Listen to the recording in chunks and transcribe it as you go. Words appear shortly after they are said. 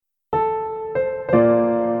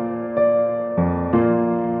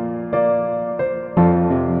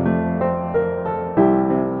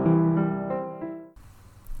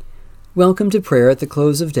Welcome to prayer at the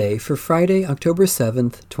close of day for Friday, October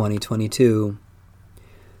 7th, 2022.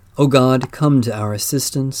 O God, come to our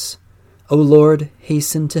assistance. O Lord,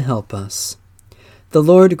 hasten to help us. The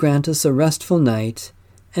Lord grant us a restful night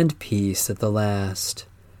and peace at the last.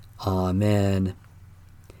 Amen.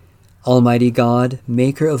 Almighty God,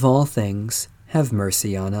 maker of all things, have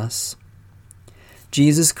mercy on us.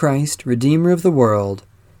 Jesus Christ, Redeemer of the world,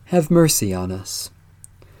 have mercy on us.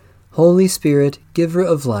 Holy Spirit, giver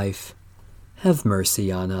of life, have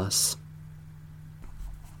mercy on us.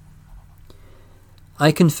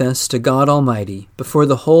 I confess to God Almighty, before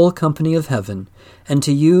the whole company of heaven, and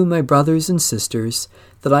to you, my brothers and sisters,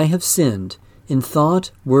 that I have sinned in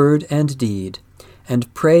thought, word, and deed,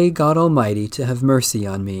 and pray God Almighty to have mercy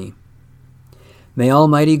on me. May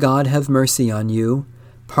Almighty God have mercy on you,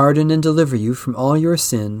 pardon and deliver you from all your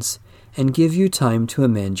sins, and give you time to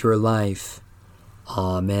amend your life.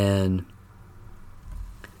 Amen.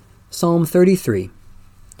 Psalm 33.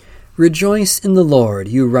 Rejoice in the Lord,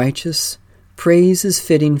 you righteous. Praise is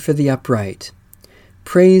fitting for the upright.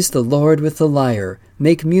 Praise the Lord with the lyre.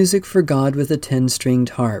 Make music for God with a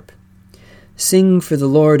 10-stringed harp. Sing for the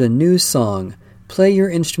Lord a new song. Play your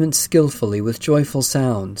instruments skillfully with joyful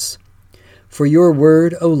sounds. For your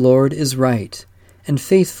word, O Lord, is right, and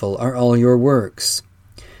faithful are all your works.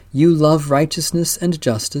 You love righteousness and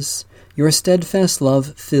justice. Your steadfast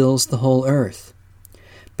love fills the whole earth.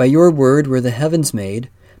 By your word were the heavens made,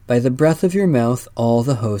 by the breath of your mouth all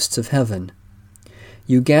the hosts of heaven.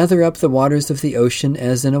 You gather up the waters of the ocean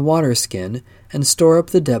as in a waterskin, and store up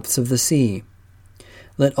the depths of the sea.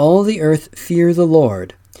 Let all the earth fear the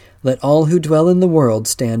Lord. Let all who dwell in the world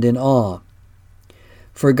stand in awe.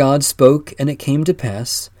 For God spoke, and it came to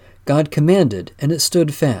pass. God commanded, and it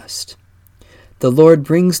stood fast. The Lord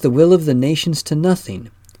brings the will of the nations to nothing,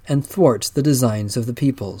 and thwarts the designs of the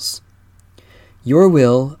peoples. Your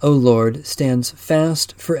will, O Lord, stands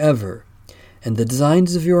fast forever, and the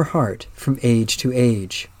designs of your heart from age to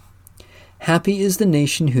age. Happy is the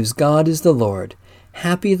nation whose God is the Lord.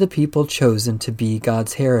 Happy the people chosen to be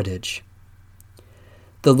God's heritage.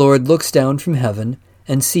 The Lord looks down from heaven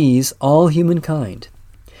and sees all humankind.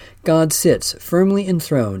 God sits firmly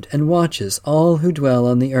enthroned and watches all who dwell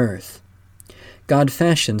on the earth. God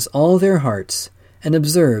fashions all their hearts and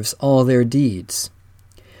observes all their deeds.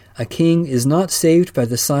 A king is not saved by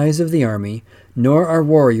the size of the army, nor are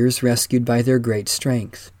warriors rescued by their great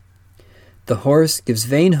strength. The horse gives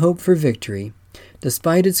vain hope for victory.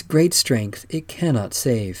 Despite its great strength, it cannot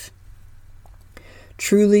save.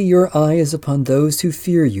 Truly your eye is upon those who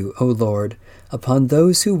fear you, O Lord, upon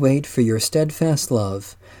those who wait for your steadfast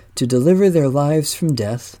love, to deliver their lives from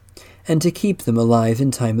death, and to keep them alive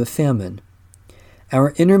in time of famine.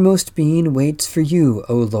 Our innermost being waits for you,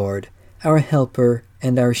 O Lord, our helper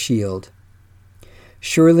and our shield.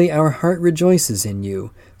 Surely our heart rejoices in you,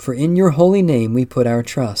 for in your holy name we put our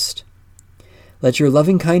trust. Let your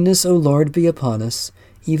loving kindness, O Lord, be upon us,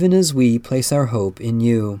 even as we place our hope in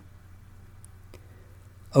you.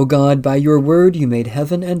 O God, by your word you made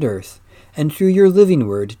heaven and earth, and through your living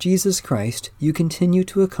word, Jesus Christ, you continue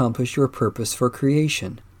to accomplish your purpose for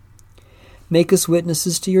creation. Make us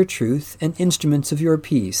witnesses to your truth and instruments of your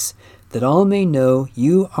peace, that all may know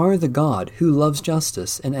you are the God who loves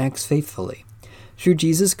justice and acts faithfully. Through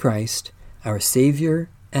Jesus Christ, our Savior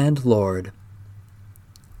and Lord.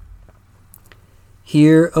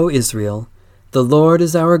 Hear, O Israel, the Lord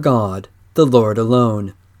is our God, the Lord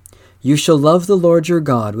alone. You shall love the Lord your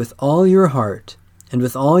God with all your heart, and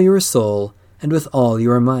with all your soul, and with all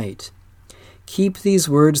your might. Keep these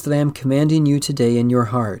words that I am commanding you today in your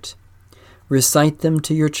heart. Recite them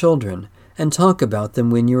to your children, and talk about them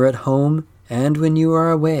when you are at home and when you are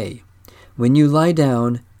away, when you lie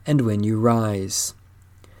down and when you rise.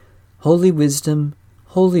 Holy wisdom,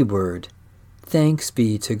 holy word, thanks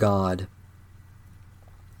be to God.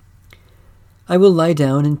 I will lie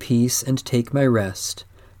down in peace and take my rest,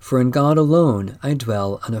 for in God alone I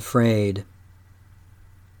dwell unafraid.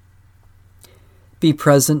 Be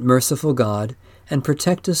present, merciful God, and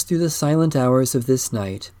protect us through the silent hours of this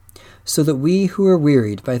night, so that we who are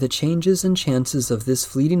wearied by the changes and chances of this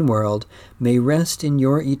fleeting world may rest in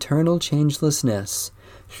your eternal changelessness,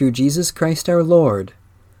 through Jesus Christ our Lord.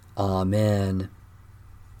 Amen.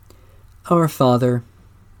 Our Father,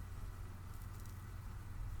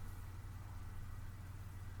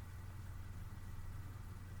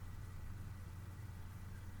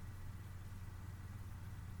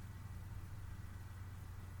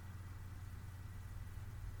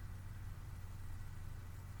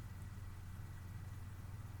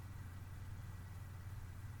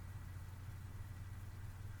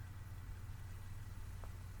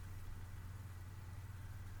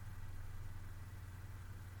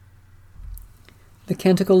 The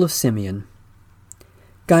Canticle of Simeon.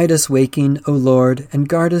 Guide us waking, O Lord, and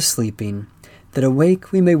guard us sleeping, that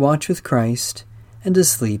awake we may watch with Christ, and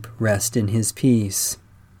asleep rest in his peace.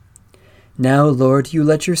 Now, Lord, you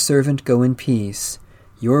let your servant go in peace.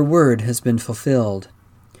 Your word has been fulfilled.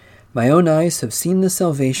 My own eyes have seen the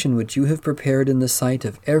salvation which you have prepared in the sight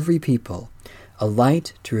of every people, a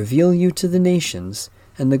light to reveal you to the nations,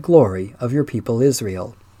 and the glory of your people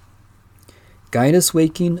Israel. Guide us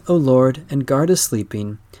waking, O Lord, and guard us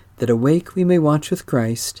sleeping, that awake we may watch with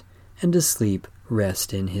Christ, and asleep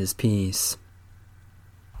rest in his peace.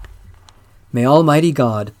 May Almighty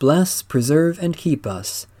God bless, preserve, and keep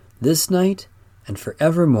us, this night and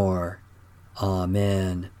forevermore.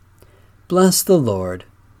 Amen. Bless the Lord.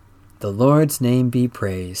 The Lord's name be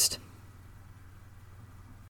praised.